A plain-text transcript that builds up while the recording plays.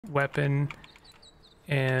weapon,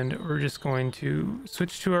 and we're just going to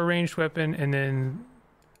switch to our ranged weapon, and then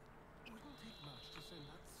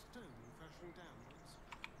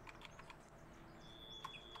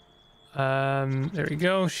there we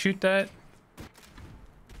go. Shoot that.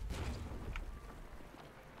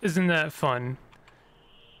 Isn't that fun?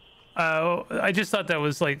 I just thought that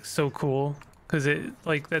was like so cool because it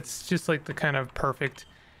like that's just like the kind of perfect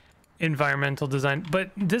environmental design. But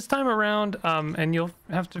this time around, and you'll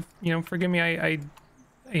have to, you know, forgive me. I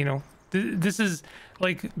you know, this is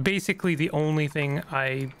like basically the only thing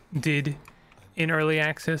I did in early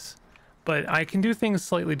access, but I can do things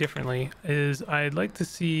slightly differently. Is I'd like to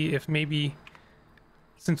see if maybe,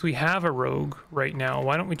 since we have a rogue right now,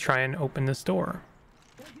 why don't we try and open this door?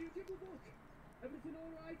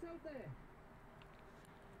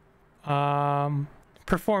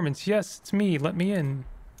 Performance. Yes, it's me. Let me in.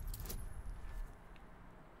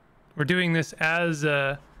 We're doing this as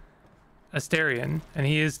Astarion, and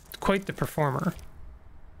he is quite the performer.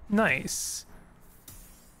 Nice.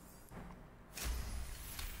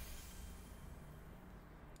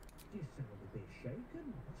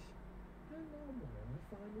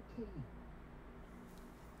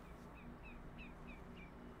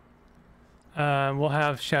 We'll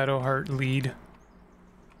have Shadowheart lead.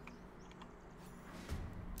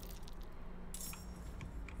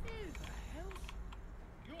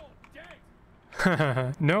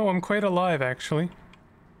 No, I'm quite alive, actually.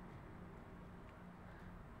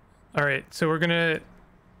 Alright, so we're gonna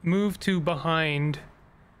move to behind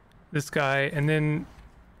this guy, and then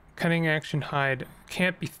cunning action hide.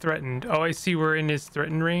 Can't be threatened. Oh, I see we're in his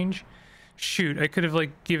threatened range. Shoot, I could have,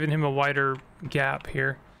 like, given him a wider gap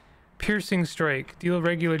here. Piercing strike. Deal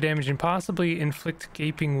regular damage and possibly inflict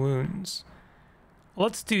gaping wounds.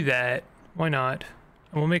 Let's do that. Why not?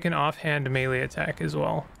 And we'll make an offhand melee attack as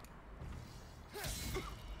well.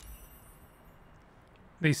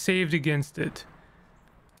 They saved against it.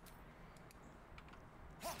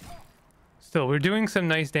 Still, we're doing some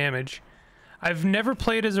nice damage. I've never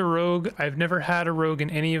played as a rogue. I've never had a rogue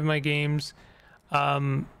in any of my games.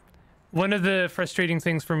 One of the frustrating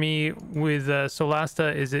things for me with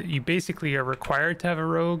Solasta is that you basically are required to have a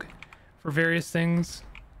rogue for various things.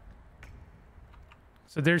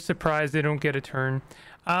 So they're surprised they don't get a turn.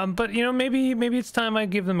 But, you know, maybe it's time I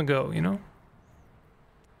give them a go, you know?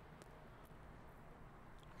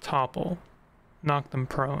 Topple. Knock them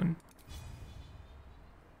prone.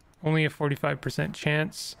 Only a 45%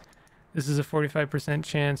 chance. This is a 45%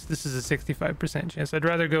 chance. This is a 65% chance. I'd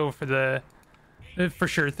rather go for the for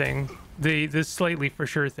sure thing. The slightly for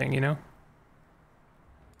sure thing, you know?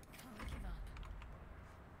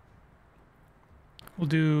 We'll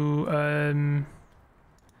do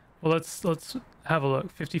well, let's have a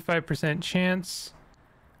look. 55% chance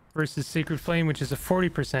versus Sacred Flame, which is a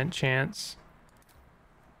 40% chance.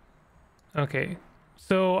 Okay,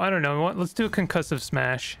 so I don't know. Let's do a concussive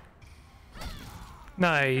smash.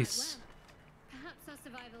 Nice. Perhaps our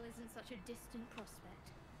survival isn't such a distant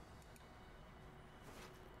prospect.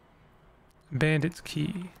 Bandit's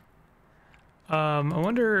key. I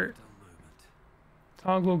wonder.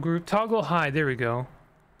 Toggle group. Toggle hide. There we go.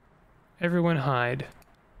 Everyone hide.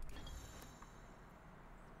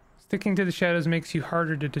 Sticking to the shadows makes you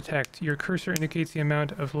harder to detect. Your cursor indicates the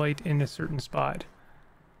amount of light in a certain spot.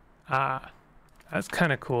 Ah, that's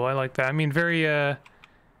kind of cool. I like that. I mean, very,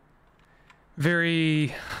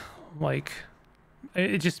 like,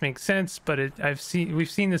 it just makes sense. But we've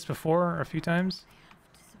seen this before a few times.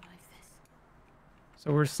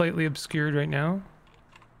 So we're slightly obscured right now.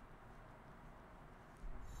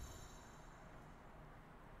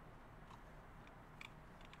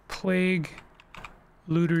 Plague,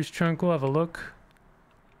 Looter's Trunk. We'll have a look.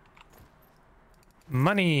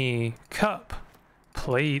 Money, cup.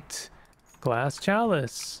 Plate, glass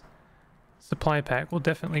chalice, supply pack. We'll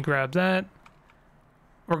definitely grab that.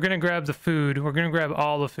 We're gonna grab the food. We're gonna grab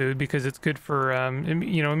all the food because it's good for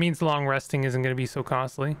you know, it means long resting isn't gonna be so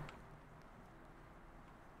costly.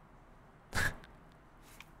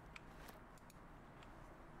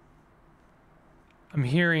 I'm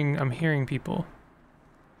hearing people.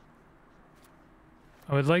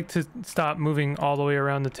 I would like to stop moving all the way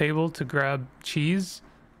around the table to grab cheese.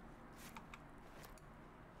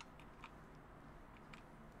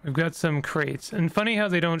 We've got some crates, and funny how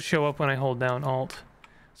they don't show up when I hold down Alt.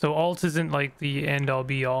 So Alt isn't like the end-all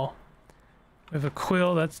be-all. We have a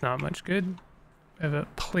quill, that's not much good. We have a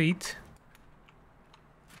plate.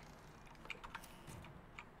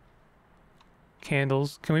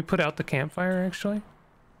 Candles. Can we put out the campfire, actually?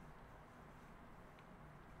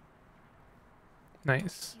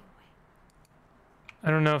 Nice. I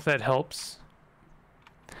don't know if that helps.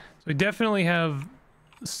 So we definitely have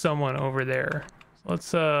someone over there.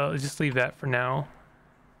 So let's just leave that for now.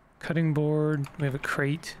 Cutting board. We have a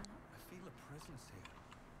crate. I feel a presence here.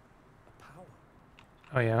 A power.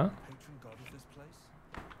 Oh yeah. Patron god of this place?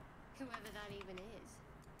 Whoever that even is.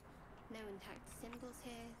 No intact symbols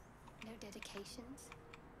here, no dedications,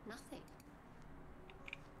 nothing.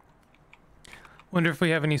 Wonder if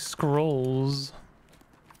we have any scrolls.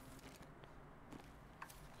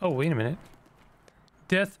 Oh, wait a minute.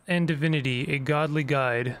 Death and Divinity, a godly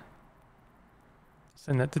guide.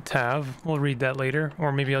 Send that to Tav. We'll read that later,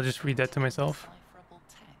 or maybe I'll just read that to myself. Decipherable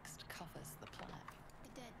text covers the plaque. A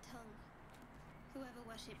dead tongue. Whoever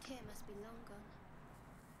worshipped here must be long gone.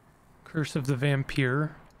 Curse of the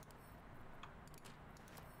Vampire.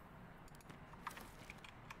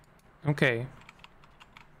 Okay.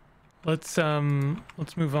 Let's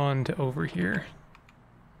move on to over here.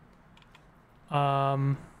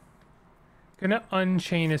 Gonna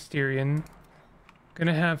unchain Asterion.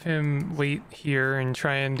 Gonna have him wait here and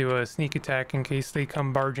try and do a sneak attack in case they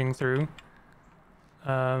come barging through.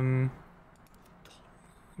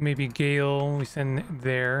 Maybe Gale we send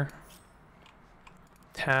there.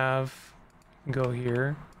 Tav go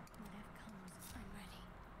here. Whatever comes, I'm ready.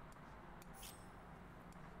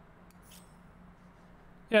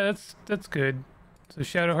 Yeah, that's good. So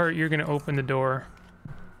Shadowheart, you're gonna open the door.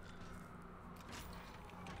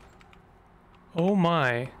 Oh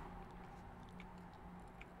my.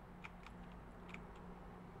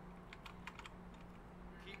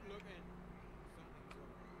 Keep looking.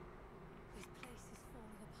 Something's wrong. This place is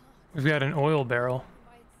falling apart We've got an oil barrel.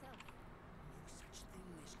 by itself. Such thing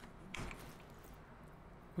as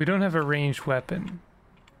We don't have a ranged weapon.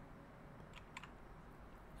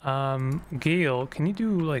 Gale, can you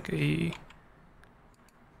do like a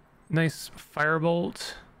nice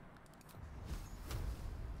firebolt?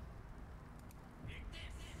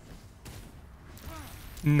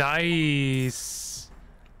 Nice.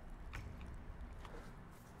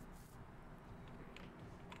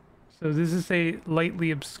 So this is a lightly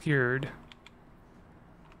obscured.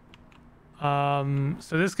 So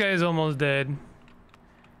this guy is almost dead.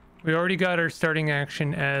 We already got our starting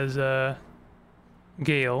action as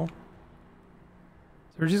Gale. So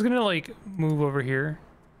we're just gonna like move over here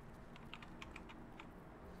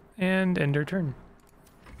and end our turn.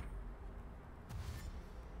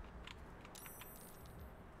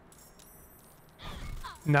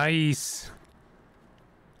 Nice.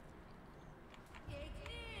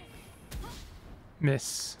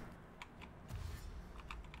 Miss.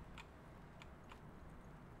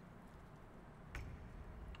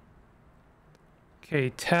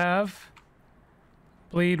 Okay, Tav.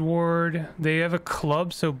 Blade Ward. They have a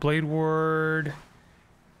club, so Blade Ward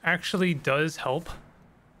actually does help.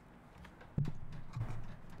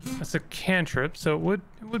 That's a cantrip, so it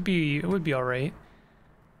would be all right.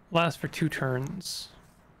 Lasts for 2 turns.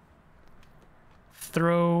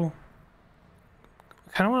 Throw.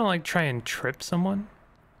 I kind of want to like try and trip someone.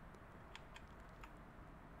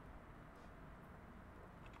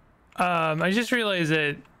 I just realized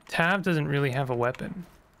that Tav doesn't really have a weapon.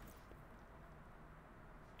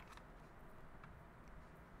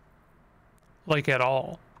 Like at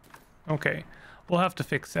all. Okay, we'll have to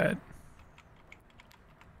fix that.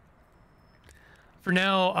 For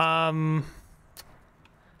now,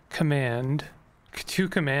 command. To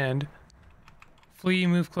command. Flee,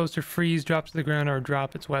 move closer, freeze, drop to the ground, or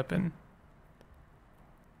drop its weapon.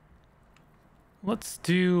 Let's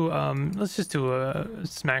do, let's just do a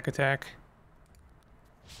smack attack.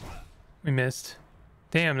 We missed.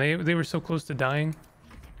 Damn, they were so close to dying.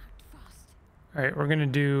 Alright, we're gonna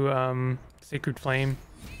do, Sacred Flame.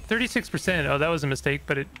 36%. Oh, that was a mistake,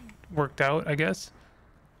 but it worked out, I guess.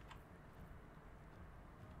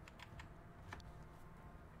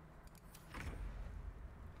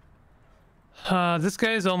 This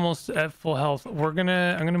guy is almost at full health. I'm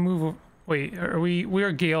gonna move. Wait, we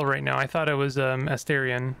are Gale right now. I thought it was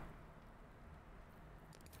Asterion.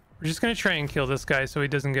 We're just gonna try and kill this guy so he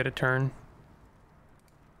doesn't get a turn.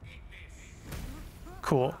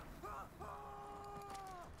 Cool.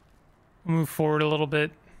 We'll move forward a little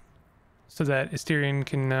bit so that Asterion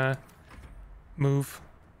can move.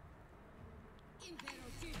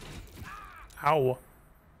 Ow.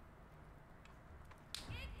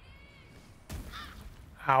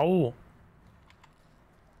 Ow.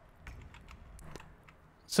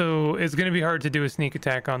 So it's going to be hard to do a sneak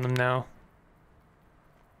attack on them now.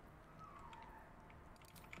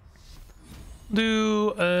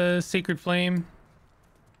 Do a Sacred Flame.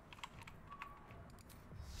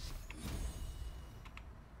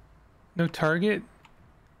 No target?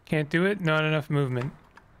 Can't do it? Not enough movement.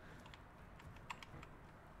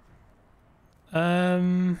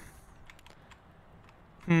 Um.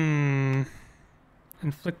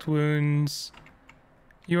 Inflict wounds.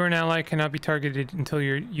 You or an ally cannot be targeted until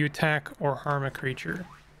you attack or harm a creature.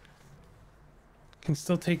 Can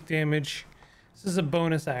still take damage. This is a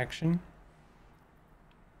bonus action.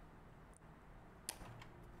 I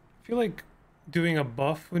feel like doing a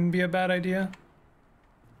buff wouldn't be a bad idea.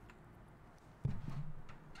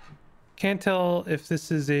 Can't tell if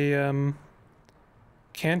this is a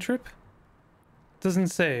cantrip. Doesn't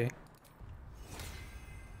say.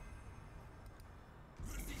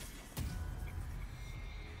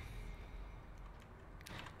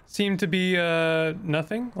 Seemed to be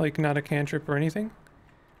nothing, like not a cantrip or anything.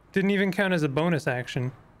 Didn't even count as a bonus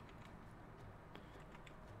action.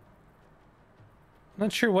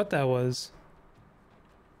 Not sure what that was.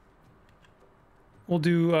 We'll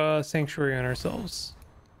do Sanctuary on ourselves.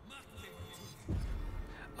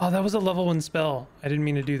 Oh, that was a level 1 spell. I didn't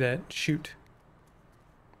mean to do that. Shoot.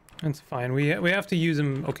 That's fine. We have to use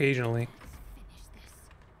them occasionally.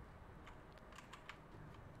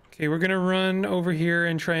 Okay, we're gonna run over here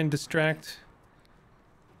and try and distract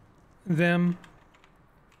them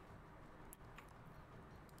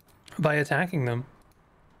by attacking them.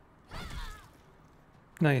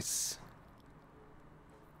 Nice.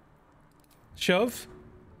 Shove.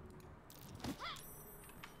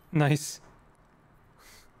 Nice.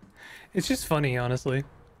 It's just funny, honestly.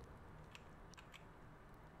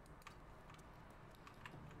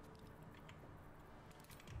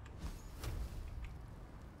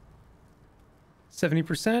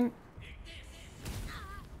 %.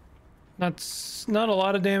 Not a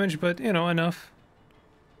lot of damage, but you know, enough.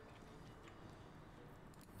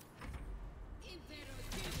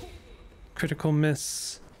 Critical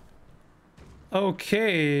miss.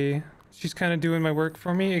 Okay, she's kind of doing my work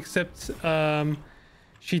for me, except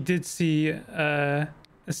she did see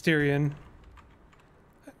Asterion.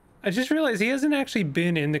 I just realized he hasn't actually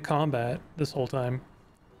been in the combat this whole time.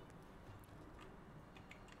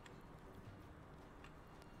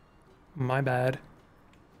 My bad.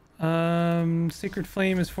 Sacred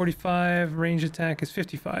Flame is 45, range attack is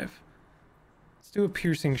 55. Let's do a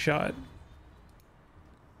piercing shot.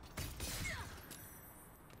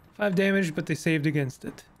 5 damage, but they saved against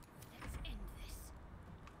it.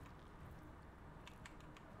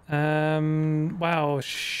 Wow,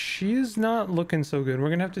 she's not looking so good. We're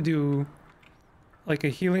gonna have to do like a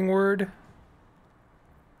healing word.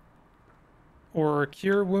 Or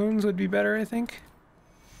cure wounds would be better, I think.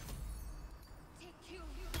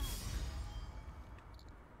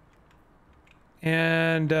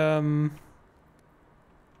 And I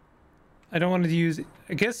don't want to use,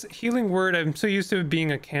 I guess healing word, I'm so used to it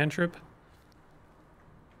being a cantrip.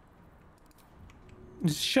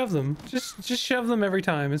 Just shove them. Just shove them every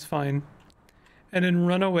time, it's fine. And then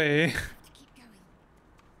run away.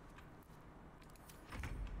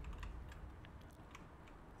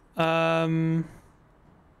 So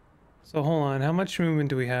hold on, how much movement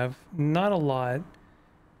do we have? Not a lot.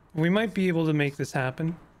 We might be able to make this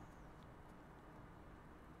happen.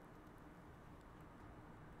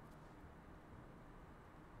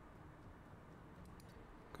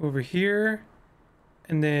 Go over here.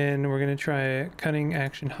 And then we're gonna try cunning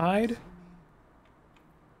action hide.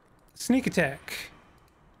 Sneak attack.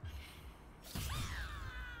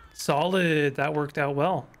 Solid, that worked out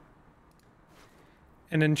well.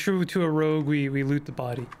 And then true to a rogue, we loot the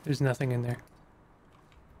body. There's nothing in there.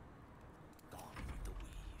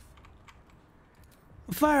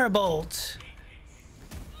 Firebolt.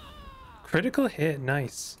 Critical hit,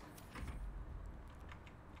 nice.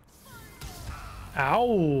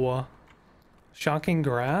 Ow. Shocking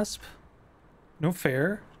grasp. No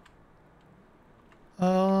fair.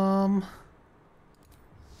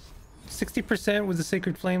 60% with the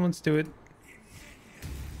sacred flame. Let's do it.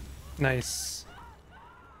 Nice.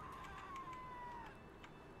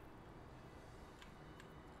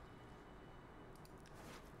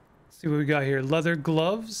 Let's see what we got here. Leather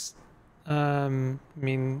gloves. I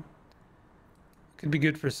mean, could be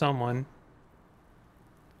good for someone.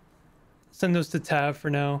 Send those to Tav for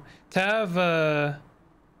now. Tav, I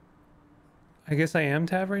guess I am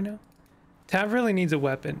Tav right now. Tav really needs a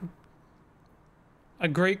weapon. A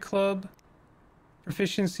great club.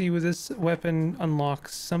 Proficiency with this weapon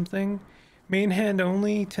unlocks something. Main hand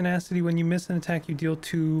only. Tenacity. When you miss an attack, you deal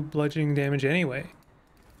 2 bludgeoning damage anyway.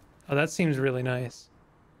 Oh, that seems really nice.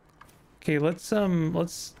 Okay, let's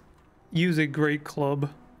use a great club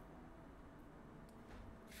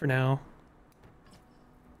for now.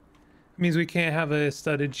 Means we can't have a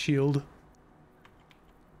studded shield.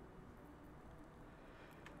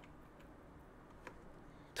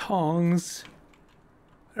 Tongs.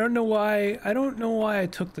 I don't know why. I don't know why I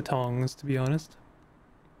took the tongs, to be honest.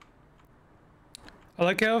 I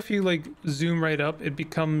like how if you like zoom right up, it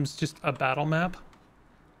becomes just a battle map.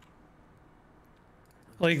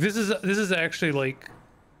 Like this is actually like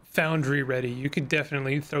Foundry ready. You could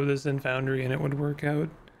definitely throw this in Foundry and it would work out.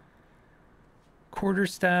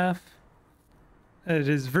 Quarterstaff. It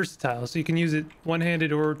is versatile, so you can use it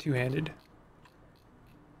one-handed or two-handed.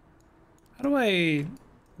 How do I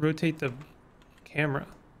rotate the camera?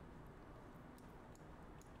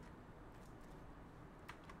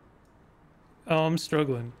 Oh, I'm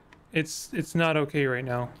struggling. It's not okay right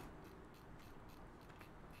now.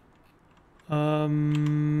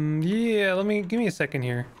 Yeah, give me a second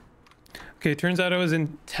here. Okay, turns out I was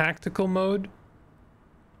in tactical mode.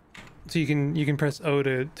 So you can press O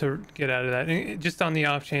to get out of that. And just on the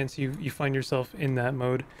off chance you find yourself in that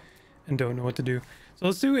mode and don't know what to do. So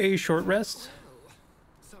let's do a short rest.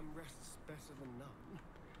 Some rest's better than none.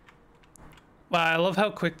 Wow, I love how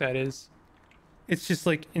quick that is. It's just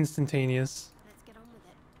like instantaneous. Let's get on with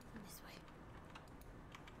it. This way.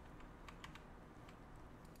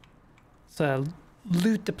 So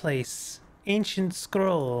loot the place. Ancient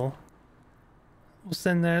scroll. We'll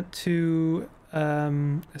send that to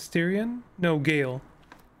Asterion? No, Gale.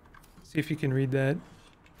 See if you can read that.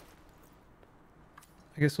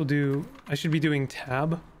 I guess we'll do... I should be doing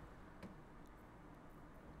tab.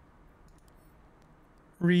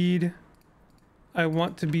 Read. I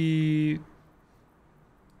want to be...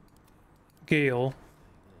 Gale.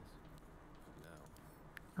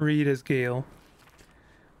 Read as Gale.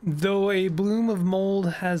 Though a bloom of mold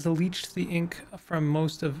has leached the ink from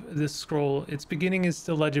most of this scroll, its beginning is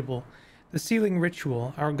still legible. The sealing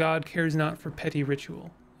ritual. Our god cares not for petty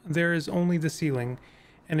ritual. There is only the sealing,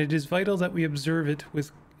 and it is vital that we observe it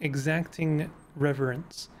with exacting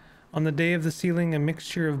reverence. On the day of the sealing, a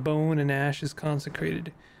mixture of bone and ash is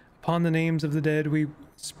consecrated. Upon the names of the dead, we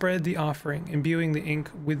spread the offering, imbuing the ink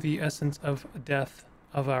with the essence of death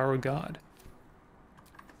of our god.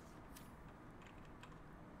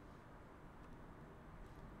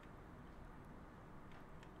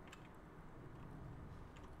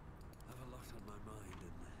 I have a lot on my mind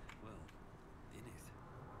and, well,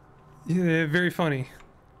 in it. Yeah, very funny.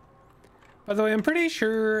 By the way, I'm pretty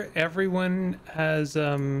sure everyone has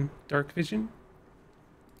dark vision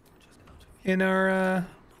in our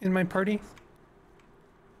in my party.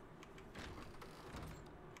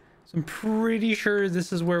 So I'm pretty sure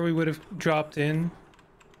this is where we would have dropped in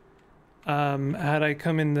had I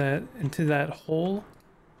come in into that hole.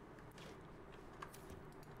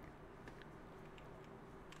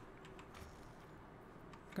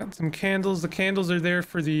 Got some candles. The candles are there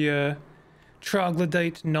for the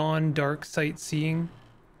troglodyte non-dark sightseeing.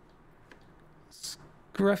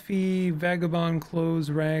 Scruffy vagabond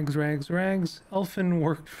clothes, rags. Elfin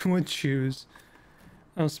worked wood shoes.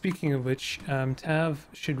 Oh, speaking of which, Tav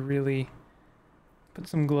should really put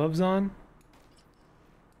some gloves on.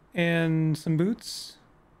 And some boots.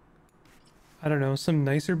 I don't know, some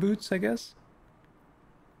nicer boots, I guess.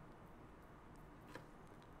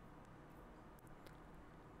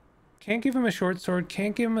 Can't give him a short sword,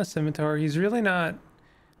 can't give him a scimitar. He's really not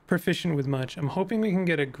proficient with much. I'm hoping we can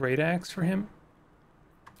get a great axe for him.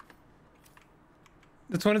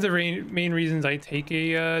 That's one of the main reasons I take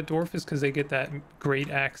a dwarf is because they get that great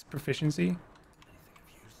axe proficiency. Anything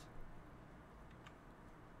of use?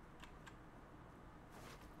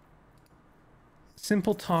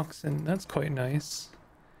 Simple toxin, that's quite nice.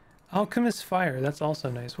 Alchemist fire, that's also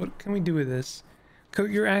nice. What can we do with this? Coat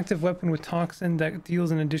your active weapon with toxin that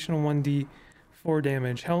deals an additional 1d4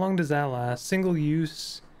 damage. How long does that last? Single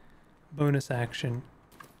use, bonus action.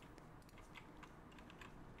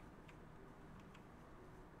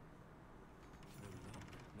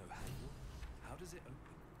 No handle? How does it open?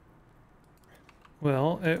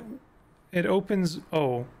 Well, it opens...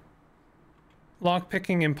 Oh.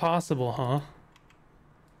 Lockpicking impossible, huh?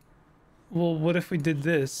 Well, what if we did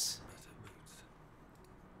this? Better boots.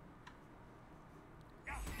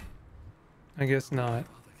 I guess not. Farther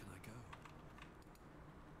can I go?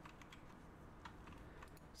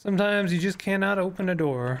 Sometimes you just cannot open a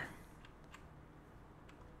door.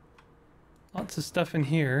 Lots of stuff in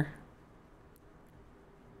here.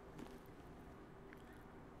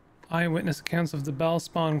 Eyewitness accounts of the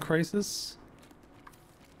Balspawn crisis.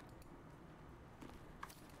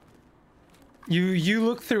 You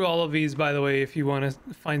look through all of these, by the way, if you want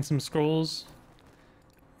to find some scrolls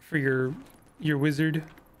for your wizard.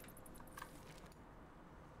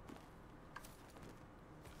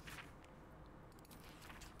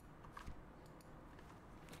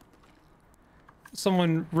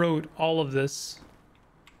 Someone wrote all of this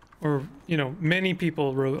or you know, many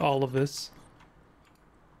people wrote all of this,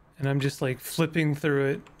 and I'm just like flipping through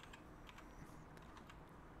it.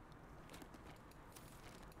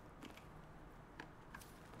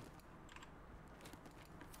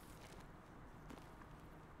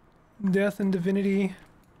 Death and Divinity.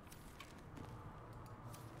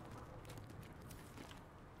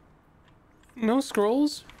 No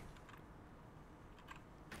scrolls.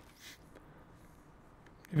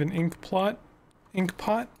 Even ink pot.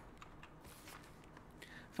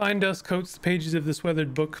 Fine dust coats the pages of this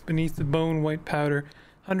weathered book. Beneath the bone white powder,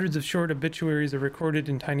 hundreds of short obituaries are recorded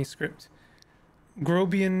in tiny script.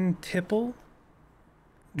 Grobian Tipple,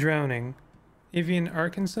 drowning. Evian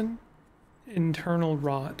Arkinson, internal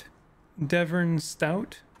rot. Devon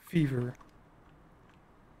Stout, fever.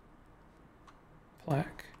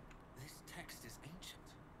 Plaque. This text is ancient.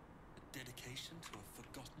 A dedication to a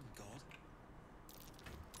forgotten god?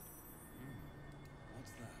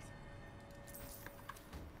 What's that?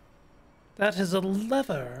 That is a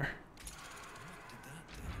lever. What did that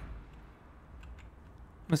do?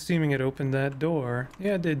 I'm assuming it opened that door.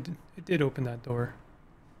 Yeah, it did. It did open that door.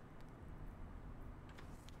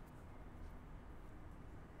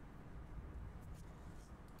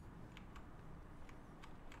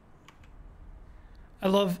 I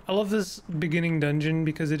love this beginning dungeon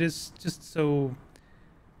because it is just so,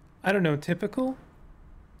 I don't know, typical.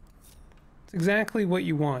 It's exactly what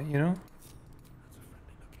you want, you know? That's a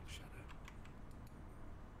friendly looking shadow.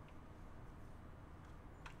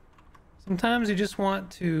 Sometimes you just want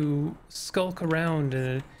to skulk around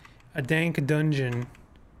in a dank dungeon.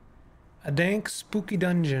 A dank, spooky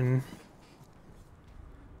dungeon.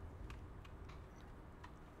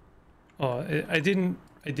 Oh, I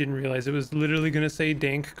didn't realize it was literally gonna say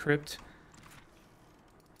dank crypt.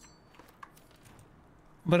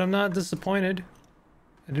 But I'm not disappointed.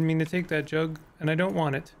 I didn't mean to take that jug, and I don't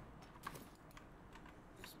want it.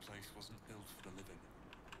 This place wasn't built for the living.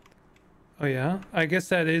 Oh yeah? I guess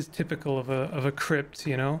that is typical of a crypt,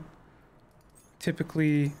 you know?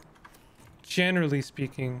 Typically, generally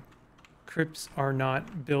speaking, crypts are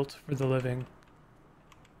not built for the living.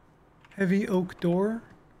 Heavy oak door?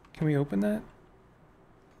 Can we open that?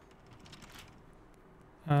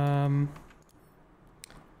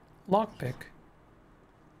 Lockpick.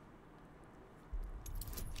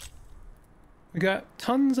 We got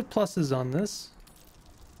tons of pluses on this.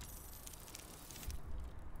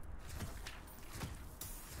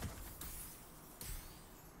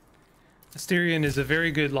 Asterion is a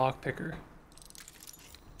very good lockpicker.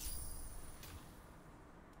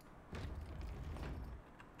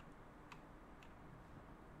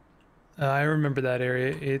 I remember that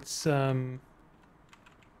area. It's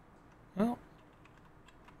well,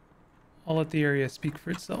 I'll let the area speak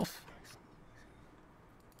for itself.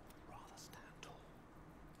 Rather stand tall.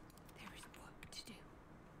 There is work to do.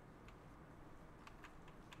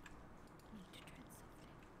 Need to tread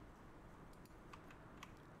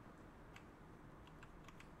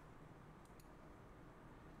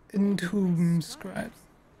softly. Entomb scribe.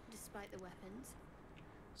 Despite the weapons,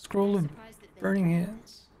 Scroll of surprised that they burning don't-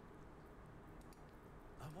 hands.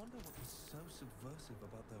 I wonder what was so subversive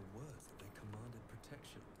about their words that they commanded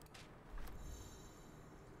protection.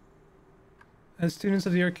 As students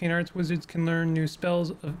of the arcane arts, wizards can learn new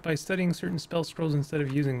spells by studying certain spell scrolls instead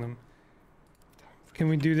of using them. Can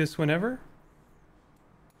we do this whenever?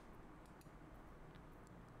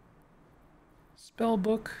 Spell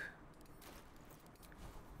book.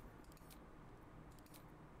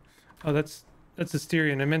 Oh, that's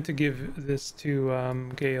Asterion. I meant to give this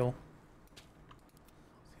to Gale.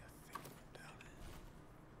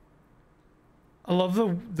 I love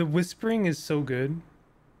the whispering is so good.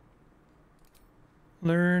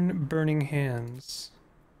 Learn burning hands.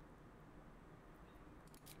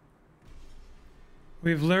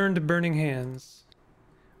 We've learned burning hands.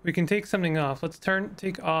 We can take something off. Let's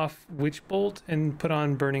take off Witch Bolt and put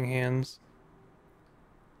on burning hands.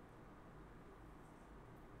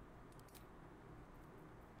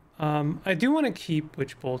 I do want to keep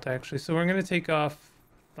Witch Bolt actually, so we're gonna take off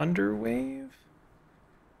Thunder Wave.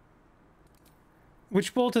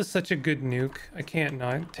 Witch Bolt is such a good nuke. I can't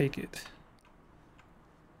not take it.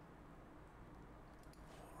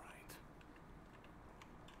 All right.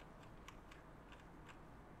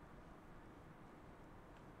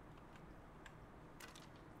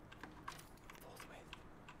 Forthwith.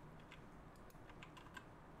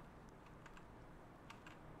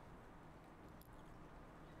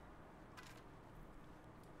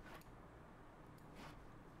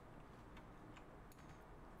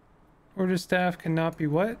 Order staff cannot be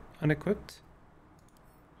what? Unequipped?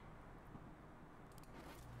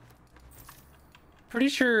 Pretty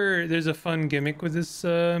sure there's a fun gimmick with this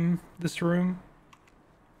room.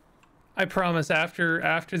 I promise after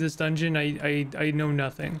this dungeon I know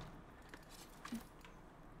nothing.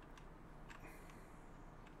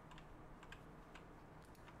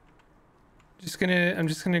 I'm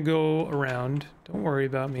just gonna go around. Don't worry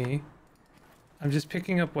about me. I'm just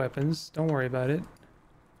picking up weapons. Don't worry about it.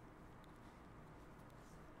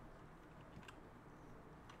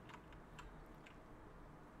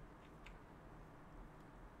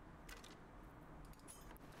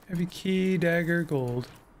 Heavy key, dagger, gold.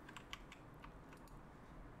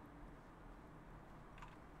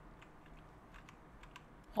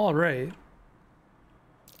 All right.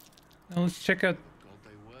 Now let's check out. God they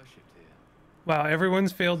worshipped here. Wow,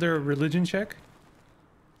 everyone's failed their religion check.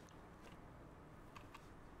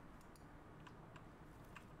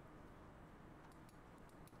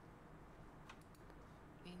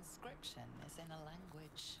 The inscription is in a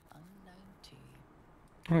language unknown to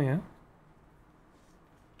you. Oh yeah.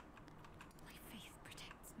 My faith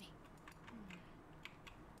protects me.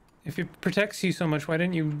 If it protects you so much, why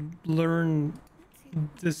didn't you learn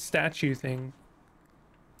this statue thing?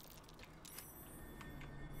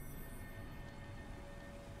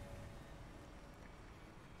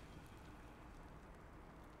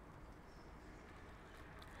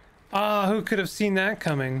 Ah, who could have seen that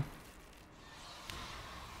coming?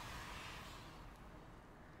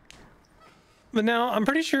 But now, I'm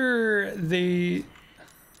pretty sure Something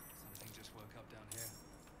just woke up down here.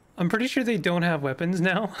 I'm pretty sure they don't have weapons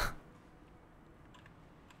now.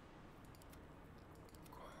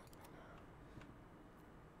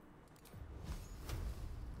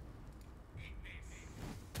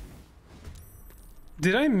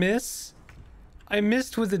 Did I miss? I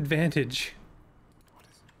missed with advantage. What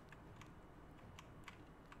is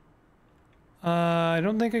it? I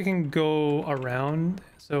don't think I can go around,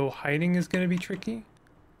 so hiding is gonna be tricky.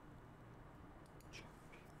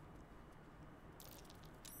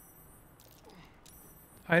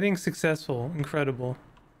 Hiding successful, incredible.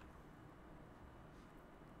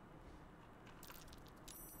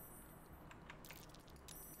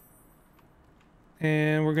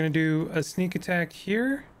 And we're gonna do a sneak attack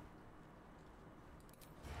here.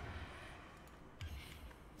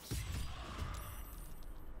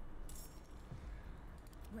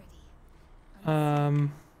 Ready.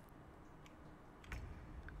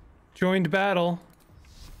 Joined battle.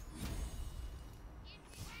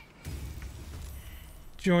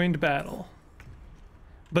 Joined battle.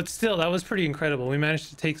 But still, that was pretty incredible. We managed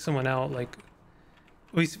to take someone out. Like,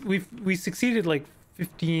 we succeeded like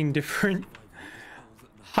 15 different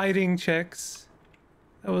hiding checks.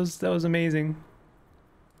 That was amazing.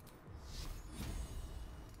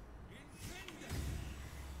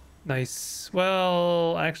 Nice.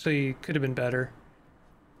 Well, actually, could have been better.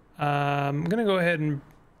 I'm gonna go ahead and.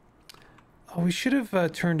 Oh, we should have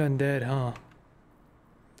turned undead, huh?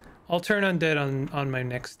 I'll turn undead on my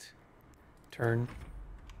next turn.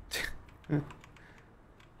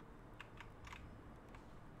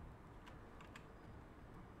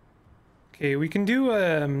 Okay, we can do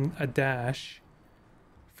a dash.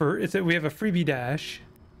 We have a freebie dash.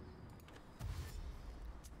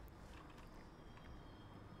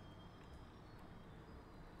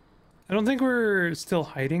 I don't think we're still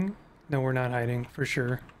hiding. No, we're not hiding for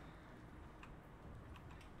sure.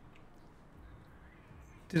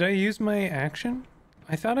 Did I use my action?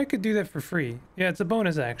 I thought I could do that for free. Yeah, it's a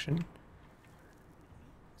bonus action.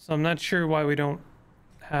 So I'm not sure why we don't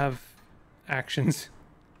have actions.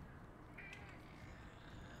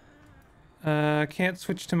 Can't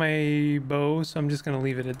switch to my bow, so I'm just gonna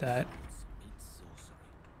leave it at that.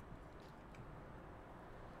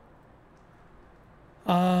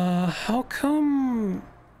 How come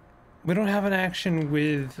we don't have an action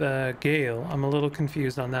with Gale? I'm a little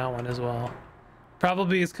confused on that one as well.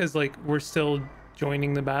 Probably it's because like we're still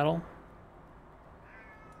joining the battle.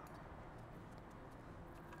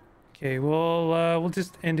 Okay, well we'll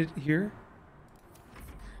just end it here.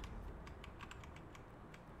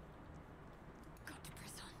 Got to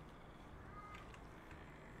press on.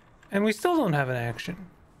 And we still don't have an action.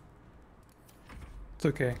 It's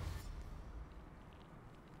okay.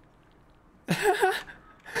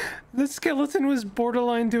 The skeleton was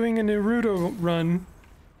borderline doing a Naruto run.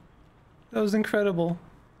 That was incredible.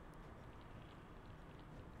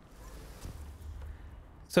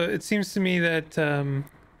 So it seems to me that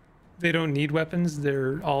they don't need weapons.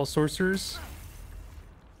 They're all sorcerers.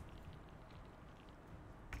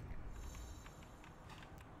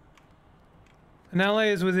 An ally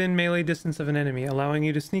is within melee distance of an enemy, allowing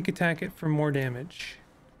you to sneak attack it for more damage.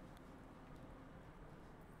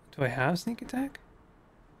 Do I have sneak attack?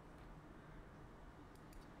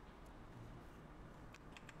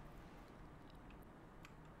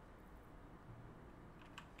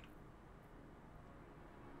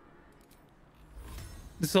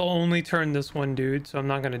 This will only turn this one dude, so I'm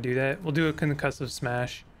not gonna do that. We'll do a concussive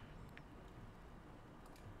smash.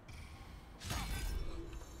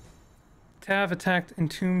 Tav attacked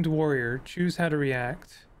Entombed Warrior. Choose how to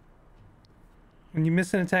react. When you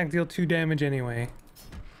miss an attack, deal 2 damage anyway.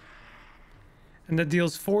 And that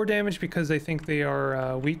deals 4 damage because I think they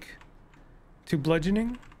are weak to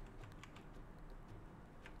bludgeoning.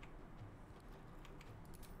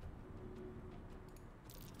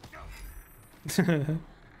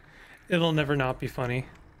 It'll never not be funny.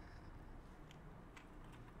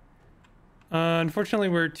 Unfortunately,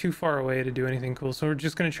 we're too far away to do anything cool, so we're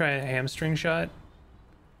just going to try a hamstring shot.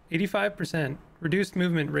 85%. Reduced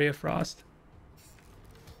movement, Ray of Frost.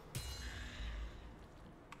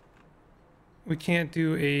 We can't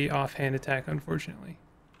do a offhand attack, unfortunately.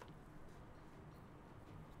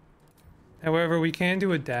 However, we can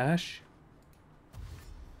do a dash.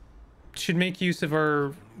 Should make use of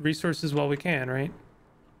our resources while we can, right?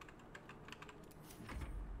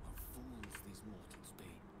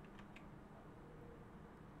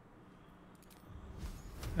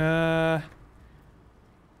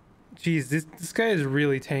 Geez, this guy is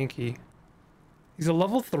really tanky. He's a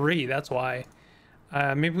level 3, that's why.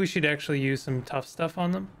 Maybe we should actually use some tough stuff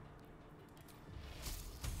on them.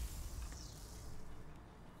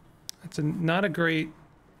 It's not a great...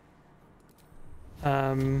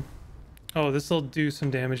 Oh, this will do some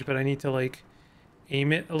damage, but I need to, like,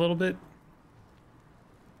 aim it a little bit.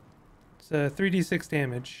 It's 3d6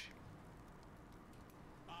 damage.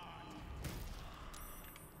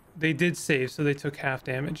 They did save, so they took half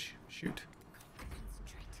damage. Shoot.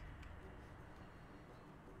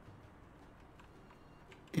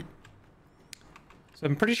 So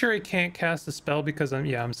I'm pretty sure I can't cast a spell because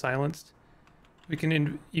I'm silenced. We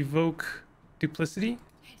can evoke duplicity.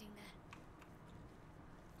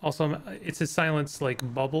 Also, it's a silence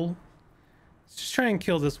like bubble. Let's just try and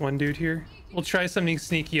kill this one dude here. We'll try something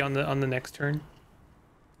sneaky on the next turn.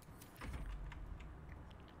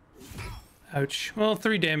 Ouch. Well,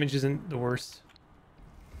 3 damage isn't the worst.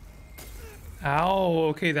 Ow,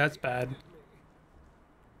 okay, that's bad.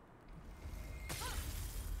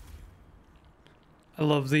 I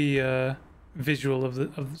love the visual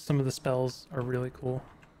of some of the spells are really cool.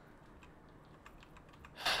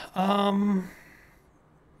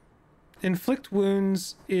 Inflict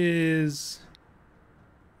wounds is...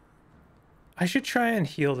 I should try and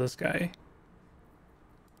heal this guy.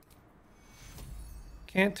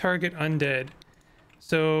 Can't target undead.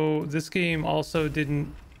 So this game also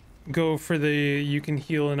didn't go for the you can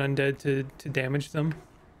heal an undead to damage them.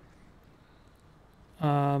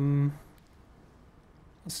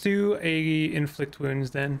 Let's do a inflict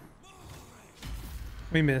wounds then.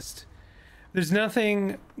 We missed. There's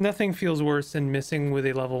nothing feels worse than missing with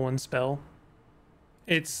a level 1 spell.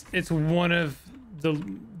 It's one of the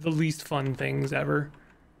least fun things ever.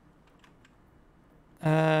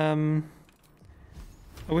 I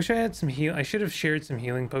wish I had some heal. I should have shared some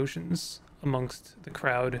healing potions amongst the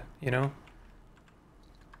crowd, you know?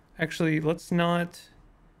 Actually, let's not...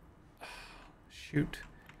 Shoot.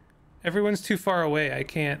 Everyone's too far away. I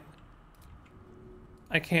can't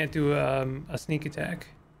do a sneak attack.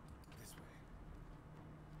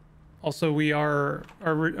 Also,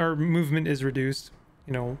 our movement is reduced.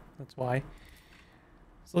 You know, that's why.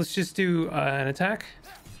 So let's just do an attack.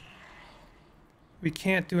 We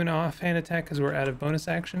can't do an offhand attack because we're out of bonus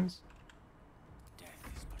actions. Death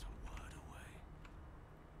is but a word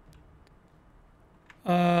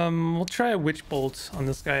away. We'll try a witch bolt on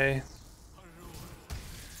this guy.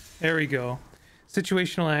 There we go.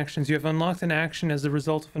 Situational actions. You have unlocked an action as a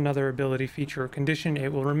result of another ability, feature, or condition.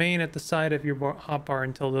 It will remain at the side of your hotbar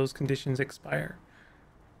until those conditions expire.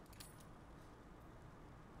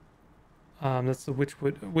 That's the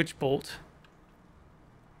witch bolt.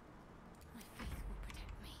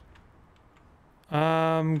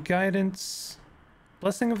 Guidance.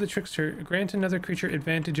 Blessing of the Trickster. Grant another creature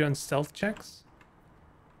advantage on stealth checks.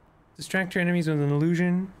 Distract your enemies with an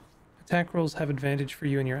illusion. Attack rolls have advantage for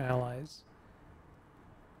you and your allies.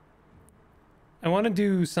 I want to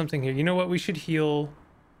do something here. You know what? We should heal.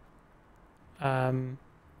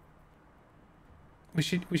 We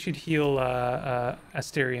should heal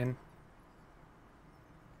Asterion.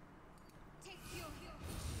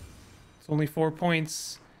 It's only 4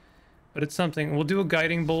 points, but it's something. We'll do a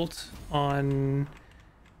guiding bolt on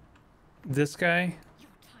this guy.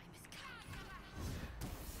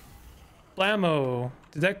 Blammo!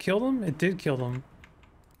 Did that kill them? It did kill them.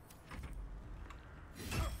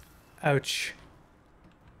 Ouch.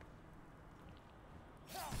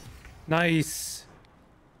 Nice.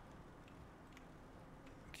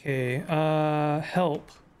 Okay,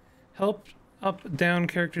 help. Help Up, down,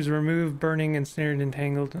 characters remove, burning, ensnared,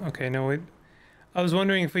 entangled. Okay, no, wait. I was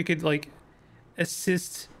wondering if we could, like,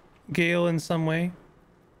 assist Gale in some way.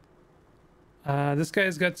 This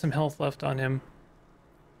guy's got some health left on him.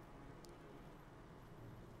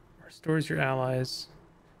 Restores your allies.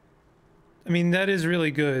 I mean, that is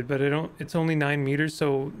really good, but it's only 9 meters,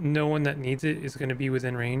 so no one that needs it is going to be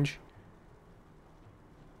within range.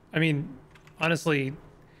 I mean, honestly,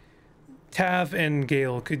 Tav and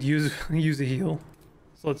Gale could use a heal.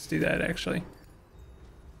 So let's do that, actually.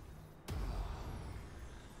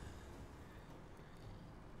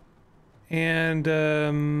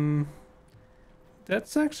 And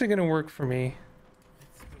that's actually going to work for me.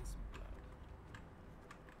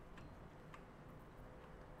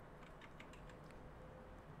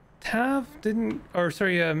 Tav didn't, or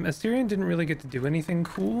sorry, Asterion didn't really get to do anything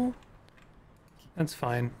cool. That's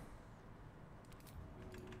fine.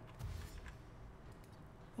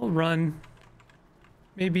 He'll run.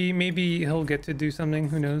 Maybe he'll get to do something,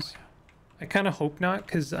 who knows. I kind of hope not,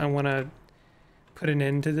 because I want to put an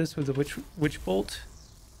end to this with the witch bolt.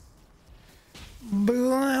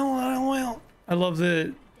 I love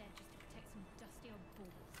the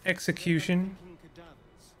execution.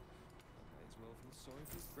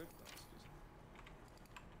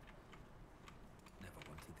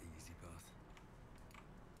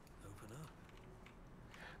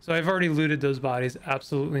 So I've already looted those bodies.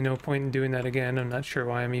 Absolutely no point in doing that again. I'm not sure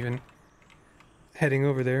why I'm even heading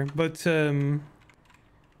over there. But,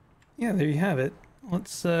 yeah, there you have it.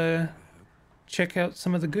 Let's check out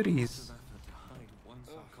some of the goodies.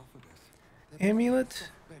 Amulet.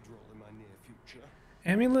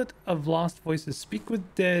 Amulet of Lost Voices. Speak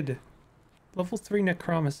with Dead. Level 3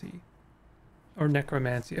 Necromancy. Or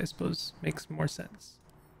Necromancy, I suppose. Makes more sense.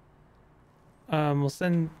 I'm just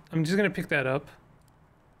going to pick that up.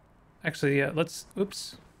 Actually, yeah, let's...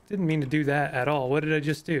 Oops. Didn't mean to do that at all. What did I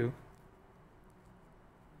just do?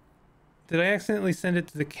 Did I accidentally send it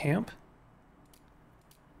to the camp?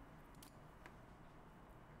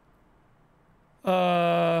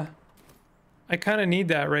 I kind of need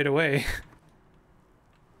that right away.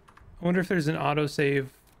 I wonder if there's an autosave.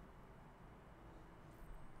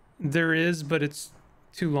 There is, but it's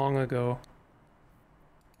too long ago.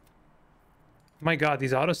 My god,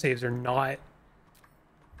 these autosaves are not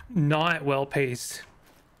well paced.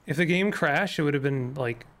 If the game crashed, it would have been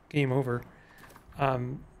like game over.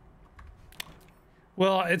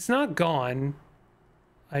 Well, it's not gone.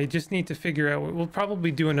 I just need to figure out. We'll probably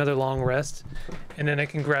do another long rest, and then I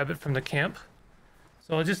can grab it from the camp.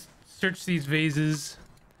 So I'll just search these vases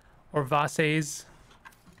or vases,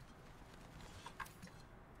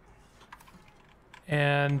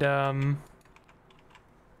 and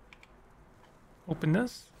open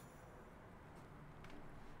this.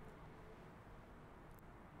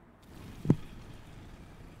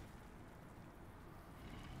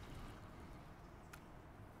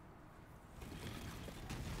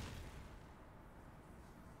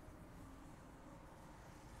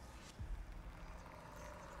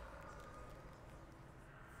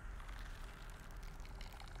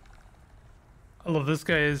 I love this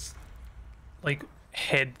guy's like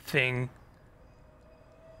head thing.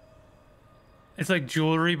 It's like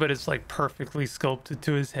jewelry, but it's like perfectly sculpted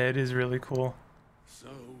to his head. Is really cool. So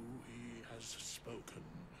he has spoken,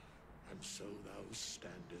 and so thou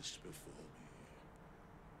standest before me,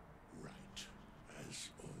 right as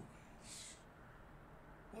always.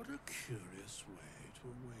 What a curious way to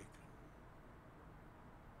awaken.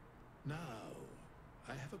 Now,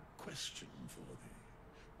 I have a question for thee.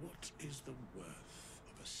 What is the worth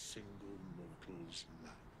of a single mortal's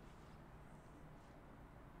life?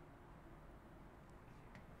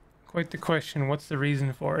 Quite the question. What's the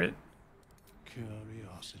reason for it?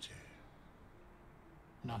 Curiosity.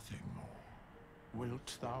 Nothing more.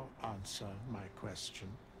 Wilt thou answer my question?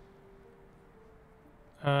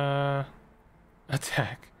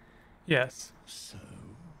 Attack. Yes. So,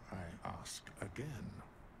 I ask again,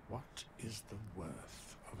 what is the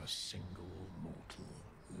worth of a single mortal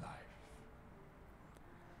life?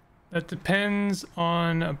 That depends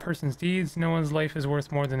on a person's deeds. No one's life is worth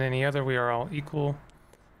more than any other. We are all equal.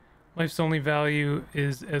 Life's only value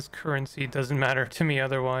is as currency. Doesn't matter to me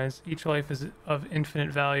otherwise. Each life is of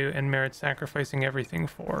infinite value and merits sacrificing everything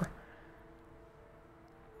for.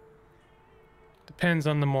 Depends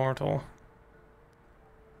on the mortal.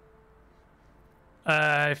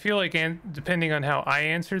 I feel like depending on how I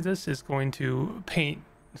answer this is going to paint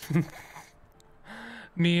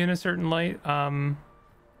me in a certain light. I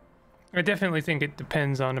definitely think it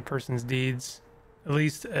depends on a person's deeds, at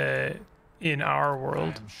least in our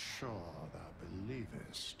world. I am sure thou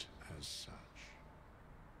believest as such.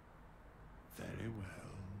 Very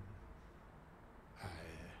well.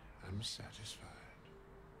 I am satisfied.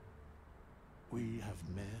 We have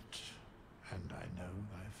met, and I know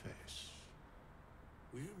thy face.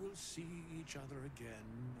 We will see each other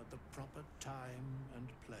again at the proper time and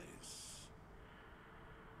place.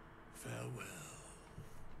 Farewell.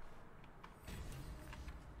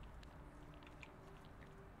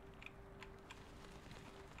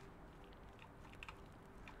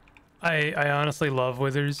 I honestly love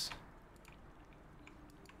Withers.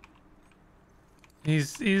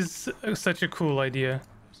 He's such a cool idea.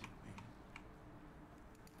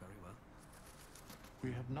 Very well.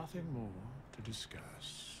 We have nothing more to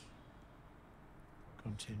discuss.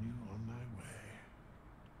 Continue on thy way,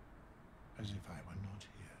 as if I were not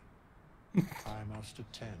here. I must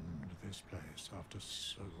attend this place after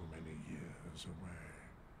so many years away.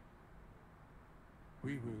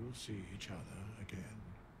 We will see each other again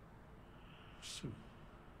soon.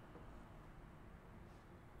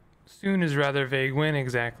 Soon is rather vague. When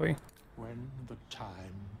exactly? When the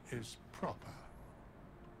time is proper.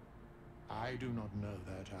 I do not know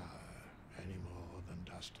that hour any more than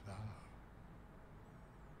dost thou.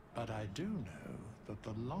 But I do know that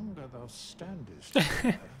the longer thou standest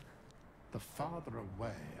here, the farther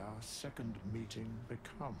away our second meeting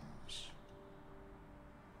becomes.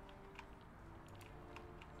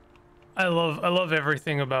 I love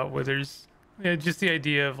everything about Withers. Yeah, just the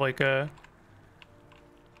idea of like a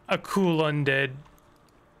cool undead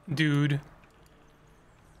dude.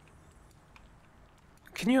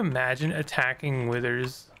 Can you imagine attacking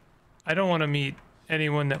Withers? I don't want to meet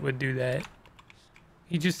anyone that would do that.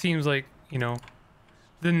 He just seems like, you know,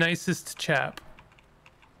 the nicest chap.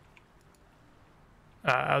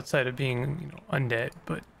 Outside of being, you know, undead,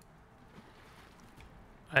 but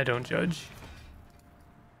I don't judge.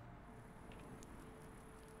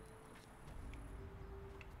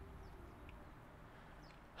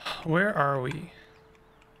 Where are we?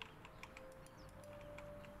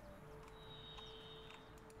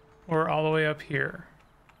 We're all the way up here.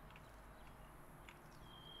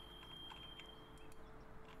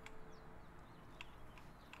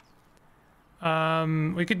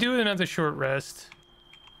 We could do another short rest.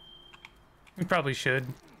 We probably should.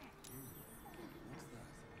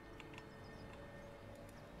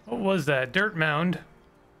 What was that? Dirt mound.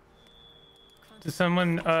 Does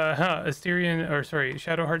someone, Asterion, or sorry,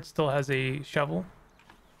 Shadowheart still has a shovel?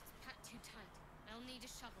 Packed too tight. I'll need a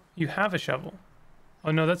shovel. You have a shovel.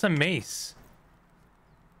 Oh no, that's a mace.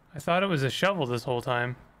 I thought it was a shovel this whole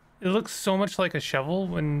time. It looks so much like a shovel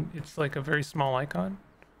when it's like a very small icon.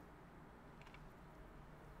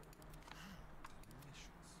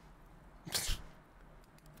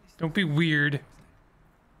 Don't be weird.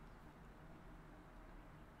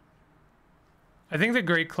 I think the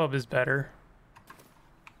Great Club is better.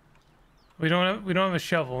 We don't have a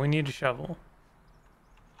shovel. We need a shovel.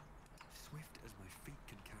 Swift as my feet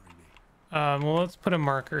can carry me. Well, let's put a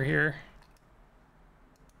marker here.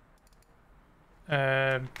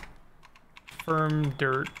 Firm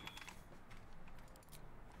dirt.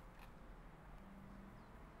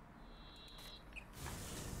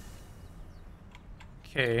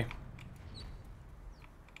 Okay.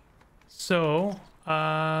 So,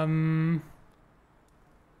 oh,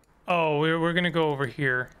 we're gonna go over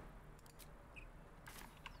here.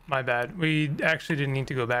 My bad. We actually didn't need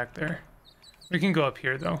to go back there. We can go up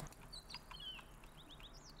here though.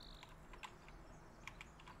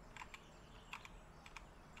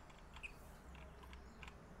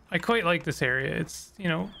 I quite like this area. It's, you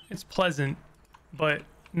know, it's pleasant, but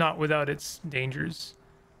not without its dangers.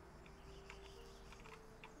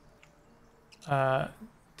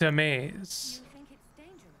 Damaze. You think it's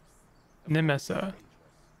dangerous? Nemessa.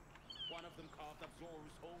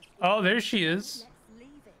 Oh, there she is. Let's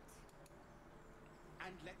leave it.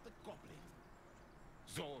 And let the goblin.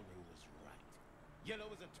 Zorru was right.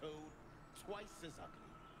 Yellow as a toad, twice as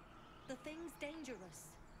ugly. The thing's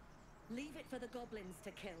dangerous. Leave it for the goblins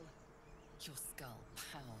to kill. Your skull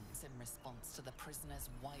pounds in response to the prisoner's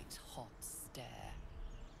white-hot stare.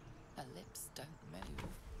 Her lips don't move,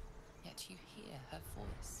 yet you hear her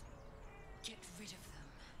voice. Get rid of them.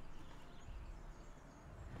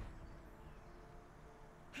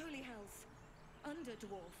 Holy hells.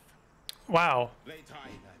 Underdwarf. Wow. Lay tied,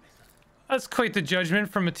 Nymissa. That's quite the judgment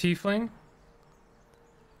from a tiefling.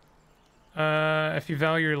 If you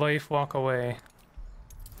value your life, walk away.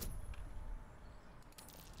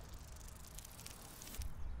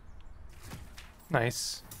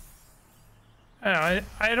 Nice. I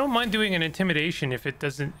don't mind doing an intimidation if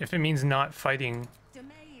it means not fighting.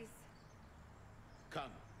 Damaze.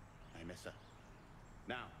 Come, Nymissa.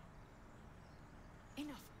 Now,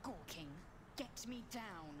 Enough gawking. Get me down.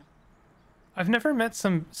 I've never met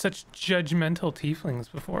some such judgmental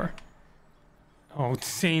tieflings before. Oh,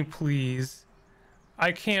 say please.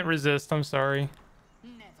 I can't resist, I'm sorry.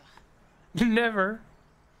 Never. Never.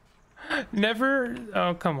 Never.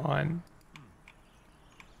 Oh, come on.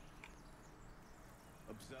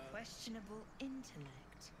 Observe. Questionable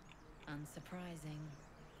intellect. Unsurprising.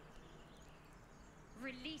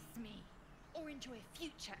 Release me, or enjoy a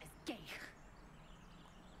future as gay.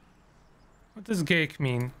 What does geik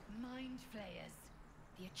mean? Mind flayers.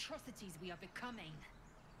 The atrocities we are becoming.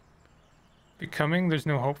 Becoming? There's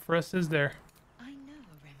no hope for us, is there? I know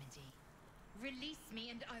a remedy. Release me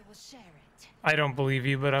and I will share it. I don't believe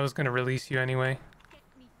you, but I was gonna release you anyway. Get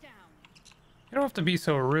me down. You don't have to be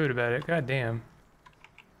so rude about it. God damn.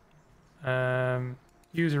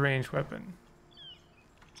 Use a ranged weapon.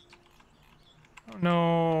 Oh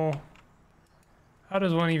no. How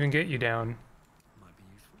does one even get you down? Might be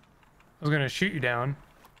useful. I was gonna shoot you down.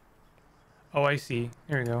 Oh, I see.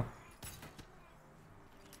 Here we go.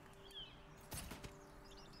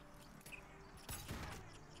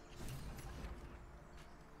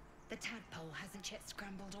 The tadpole hasn't yet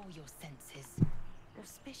scrambled all your senses.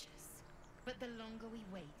 Auspicious. But the longer we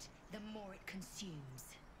wait, the more it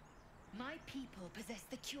consumes. My people possess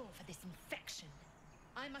the cure for this infection.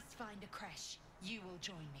 I must find a creche. You will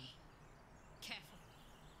join me. Careful.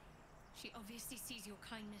 She obviously sees your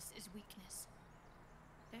kindness as weakness.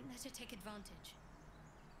 Don't let her take advantage.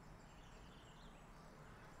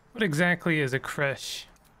 What exactly is a creche?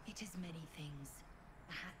 It is many things.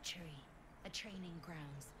 A hatchery, a training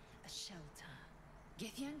grounds, a shelter.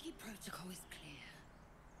 Githyanki protocol is clear.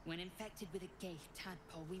 When infected with a gay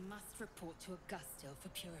tadpole, we must report to Augustil for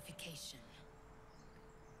purification.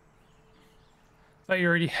 Thought you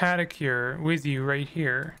already had a cure with you right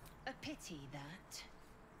here. A pity that.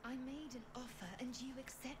 I made an offer and you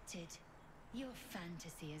accepted. Your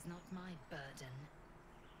fantasy is not my burden.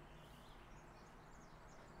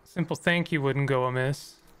 Simple thank you wouldn't go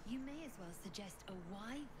amiss. You may as well suggest a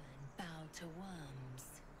wyvern bow to worms.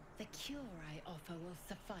 The cure I offer will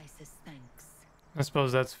suffice as thanks. I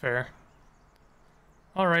suppose that's fair.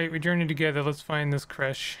 Alright, we journey together. Let's find this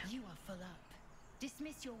creche. You are full up.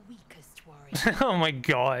 Dismiss your weakest warrior. Oh my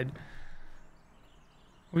god.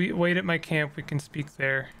 We wait at my camp. We can speak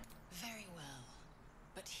there. Very well,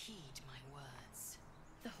 but heed my words.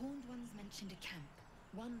 The horned ones mentioned a camp.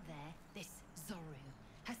 One there, this Zoru,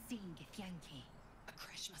 has seen Githyanki. A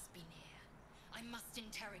creche must be near. I must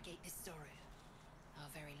interrogate this Zoru. Our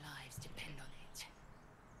very lives depend on it.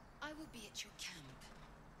 I will be at your camp.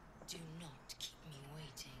 Do not keep me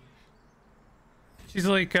waiting. She's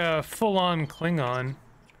like a full-on Klingon.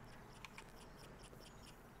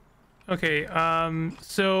 Okay,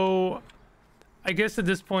 so I guess at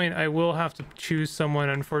this point I will have to choose someone,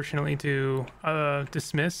 unfortunately, to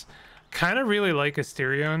dismiss. Kind of really like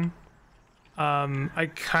Asterion. I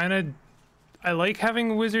like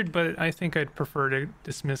having a wizard, but I think I'd prefer to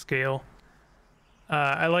dismiss Gale.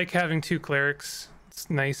 I like having two clerics. It's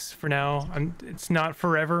nice for now. It's not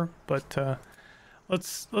forever, but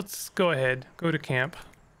let's go ahead. Go to camp.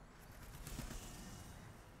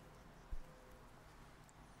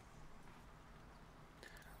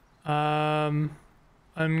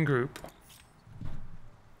 Ungroup.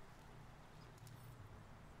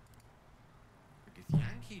 The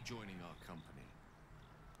Githyanki joining our company.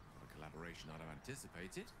 Not a collaboration I'd have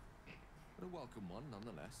anticipated, but a welcome one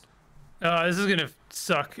nonetheless. This is gonna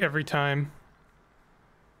suck every time.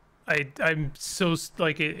 I'm so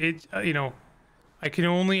like you know, I can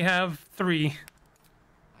only have 3.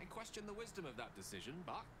 I question the wisdom of that decision,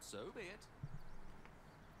 but so be it.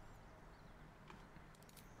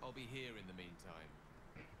 I'll be here in the meantime,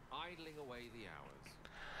 idling away the hours.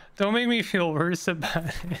 Don't make me feel worse about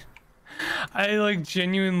it. I like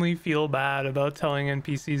genuinely feel bad about telling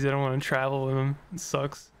NPCs I don't want to travel with them. It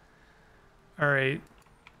sucks. All right.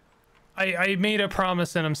 I made a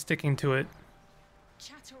promise and I'm sticking to it.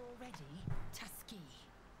 Chatter already, Tusky.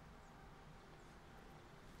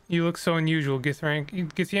 You look so unusual.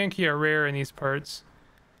 Githyanki are rare in these parts.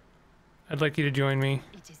 I'd like you to join me.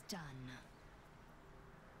 It is done.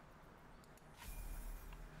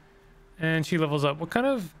 And she levels up. What kind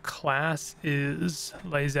of class is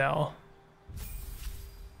Lae'zel?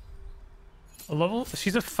 A level?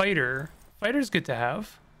 She's a fighter. Fighter's good to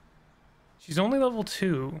have. She's only level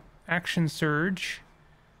 2. Action Surge.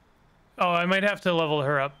 Oh, I might have to level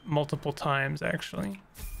her up multiple times, actually.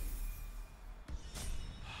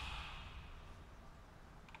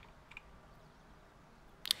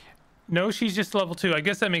 No, she's just level 2. I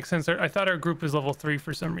guess that makes sense. I thought our group was level 3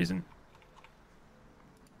 for some reason.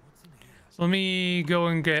 What's in here? So let me go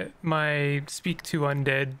and get my Speak to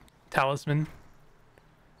Undead talisman.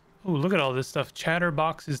 Oh, look at all this stuff.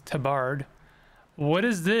 Chatterbox's tabard. What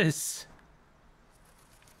is this?